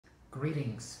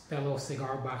Greetings, fellow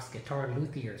cigar box guitar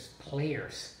luthiers,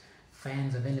 players,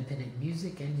 fans of independent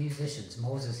music, and musicians.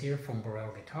 Moses here from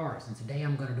Burrell Guitars, and today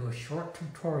I'm going to do a short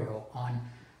tutorial on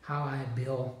how I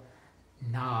build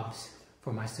knobs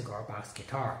for my cigar box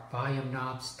guitar. Volume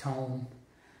knobs, tone,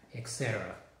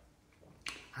 etc.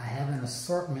 I have an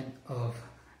assortment of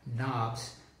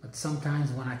knobs, but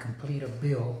sometimes when I complete a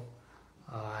build,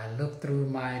 I look through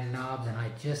my knobs and I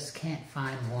just can't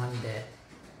find one that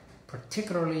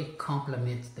particularly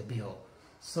complements the build.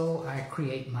 So I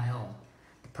create my own.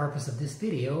 The purpose of this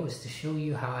video is to show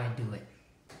you how I do it.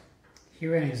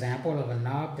 Here an example of a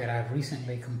knob that I've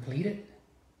recently completed.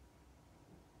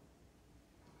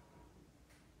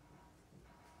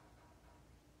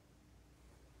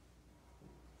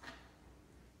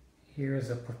 Here is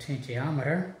a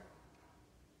potentiometer.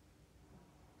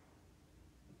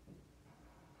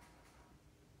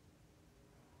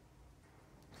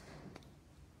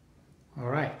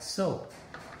 Alright, so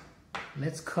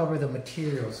let's cover the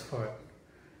materials for it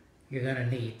you're going to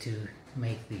need to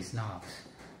make these knobs.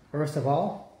 First of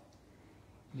all,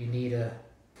 you need a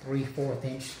 3/4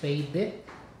 inch spade bit.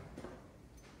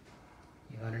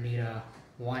 You're going to need a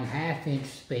 1/2 inch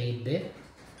spade bit.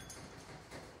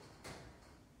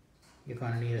 You're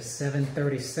going to need a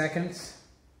 7/32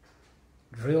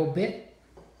 drill bit.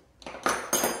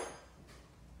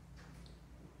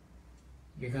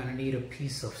 You're going to need a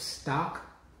piece of stock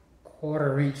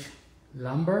 1/4 inch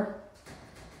lumber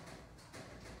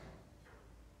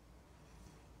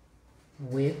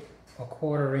with a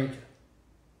 1/4 inch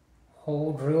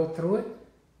hole drilled through it.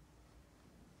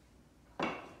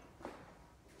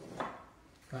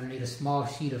 Going to need a small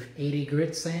sheet of 80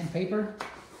 grit sandpaper,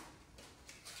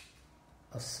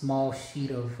 a small sheet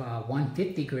of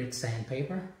 150 grit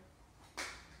sandpaper,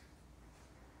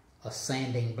 a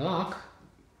sanding block,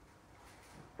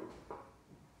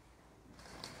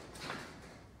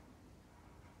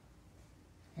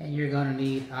 and you're going to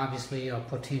need, obviously, a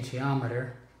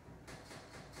potentiometer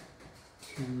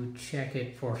to check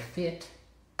it for fit.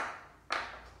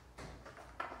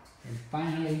 And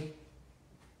finally,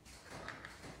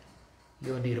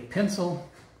 you'll need a pencil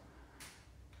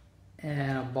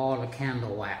and a ball of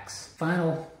candle wax.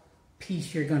 Final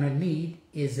piece you're going to need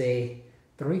is a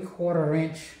 3/4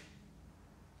 inch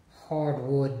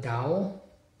hardwood dowel.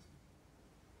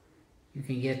 You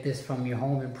can get this from your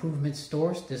home improvement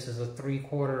stores. This is a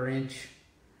 3/4 inch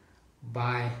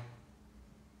by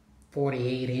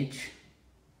 48 inch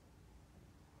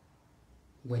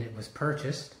when it was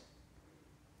purchased.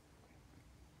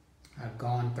 I've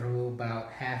gone through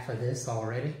about half of this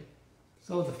already.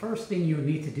 So the first thing you'll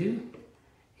need to do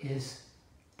is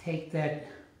take that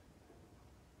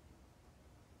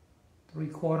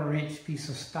 3/4 inch piece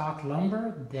of stock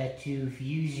lumber that you've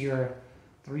used your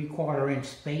 3/4 inch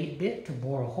spade bit to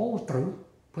bore a hole through,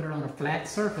 put it on a flat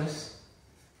surface,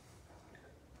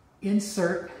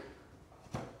 insert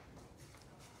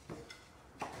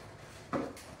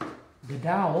the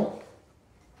dowel,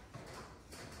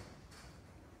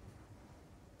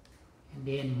 and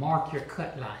then mark your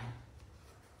cut line.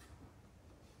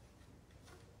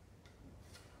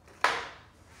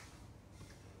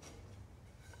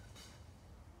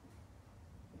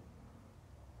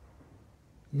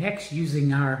 Next,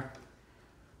 using our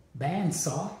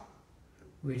bandsaw,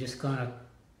 we're just going to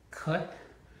cut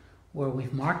where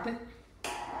we've marked it.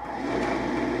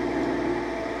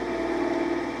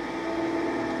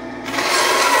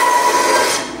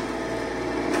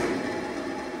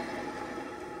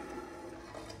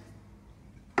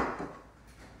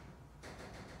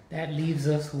 That leaves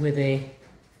us with a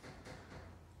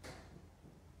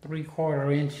 3/4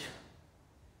 inch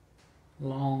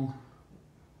long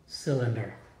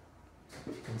cylinder.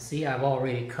 You can see I've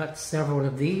already cut several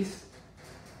of these.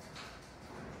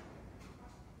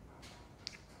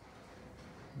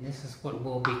 And this is what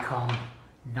will become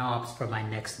knobs for my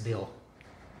next build.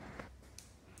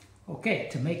 Okay,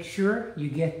 to make sure you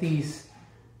get these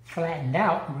flattened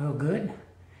out real good,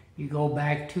 you go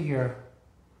back to your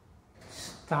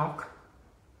stock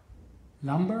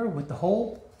lumber with the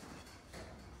hole,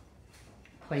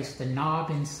 place the knob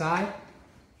inside,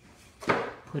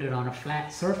 put it on a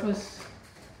flat surface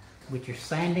with your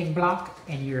sanding block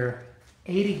and your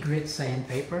 80 grit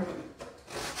sandpaper.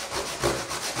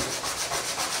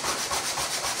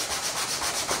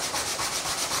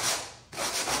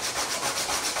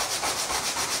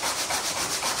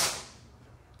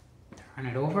 Turn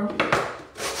it over.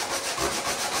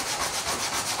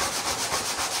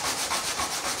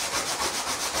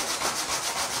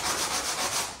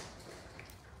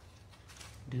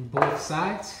 Do both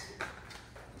sides.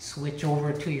 Switch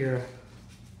over to your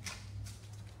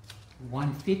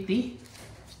 150.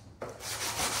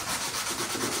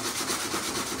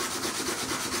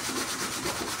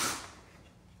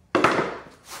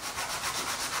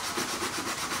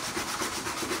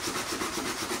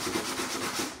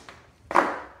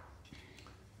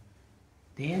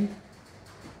 Then,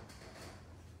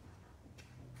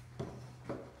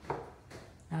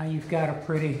 now you've got a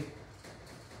pretty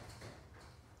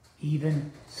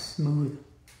even, smooth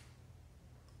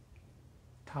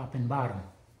top and bottom.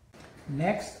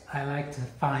 Next, I like to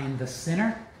find the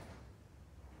center.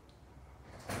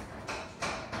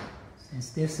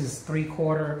 Since this is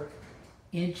 3/4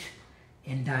 inch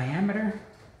in diameter,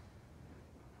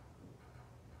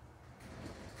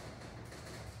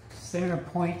 center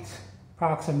point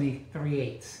approximately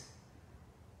 3/8.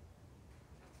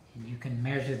 And you can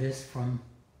measure this from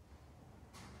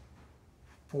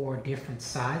 4 different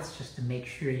sides just to make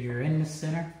sure you're in the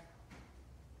center.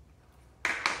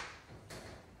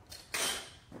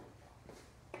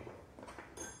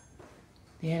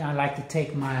 Then I like to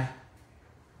take my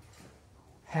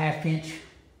 1/2 inch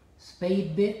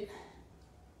spade bit,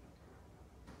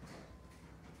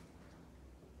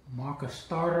 mark a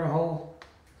starter hole,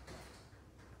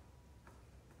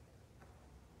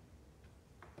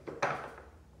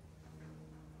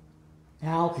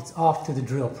 now it's off to the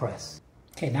drill press.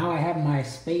 Okay, now I have my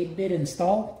spade bit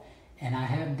installed and I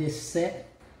have this set,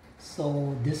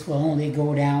 so this will only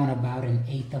go down about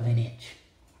 1/8 of an inch.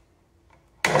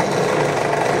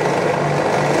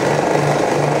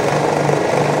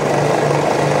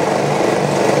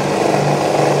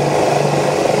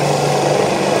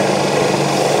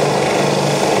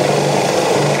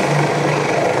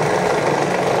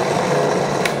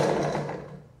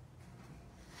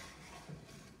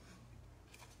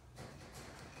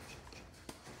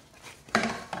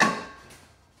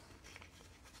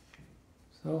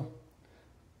 So,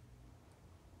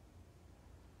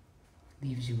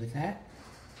 leaves you with that.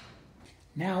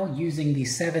 Now, using the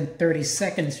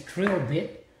 7/32 drill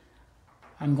bit,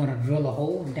 I'm going to drill a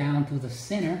hole down to the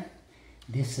center.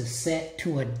 This is set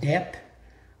to a depth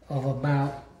of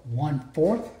about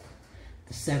 1/4.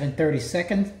 The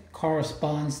 7/32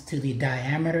 corresponds to the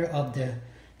diameter of the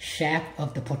shaft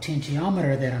of the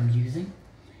potentiometer that I'm using.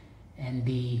 And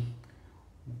the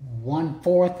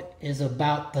 1/4 is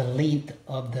about the length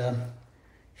of the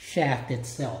shaft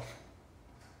itself.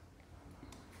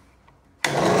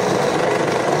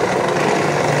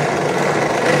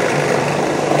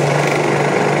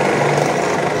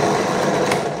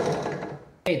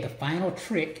 Okay, the final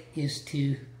trick is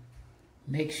to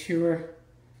make sure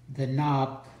the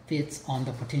knob fits on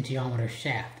the potentiometer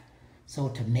shaft. So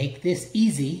to make this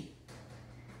easy,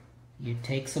 you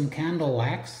take some candle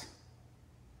wax,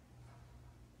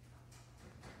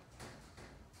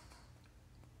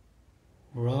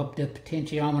 rub the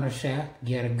potentiometer shaft,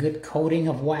 get a good coating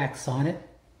of wax on it.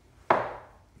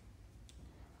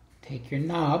 Take your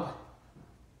knob,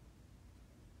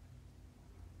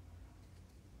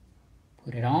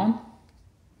 put it on,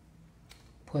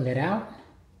 pull it out,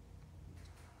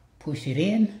 push it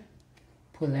in,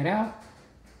 pull it out,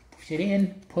 push it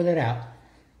in, pull it out.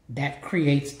 That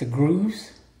creates the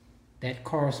grooves. That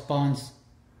corresponds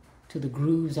to the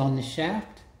grooves on the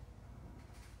shaft.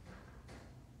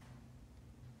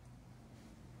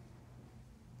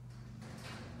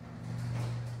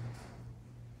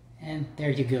 And there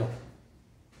you go.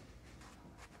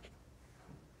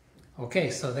 Okay,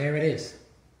 so there it is.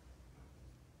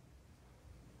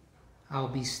 I'll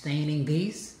be staining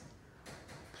these,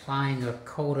 applying a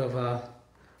coat of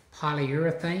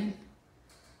polyurethane,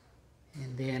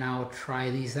 and then I'll try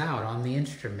these out on the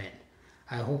instrument.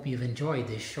 I hope you've enjoyed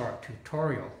this short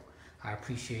tutorial. I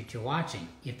appreciate you watching.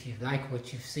 If you like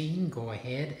what you've seen, go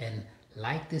ahead and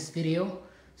like this video.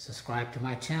 Subscribe to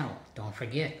my channel. Don't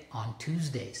forget, on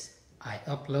Tuesdays, I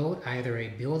upload either a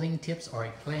building tips or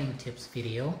a playing tips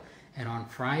video. And on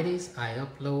Fridays, I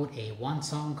upload a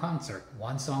one-song concert.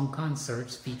 One-song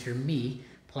concerts feature me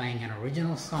playing an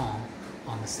original song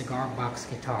on the Cigar box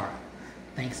guitar.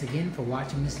 Thanks again for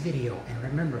watching this video. And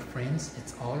remember, friends,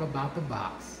 it's all about the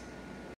box.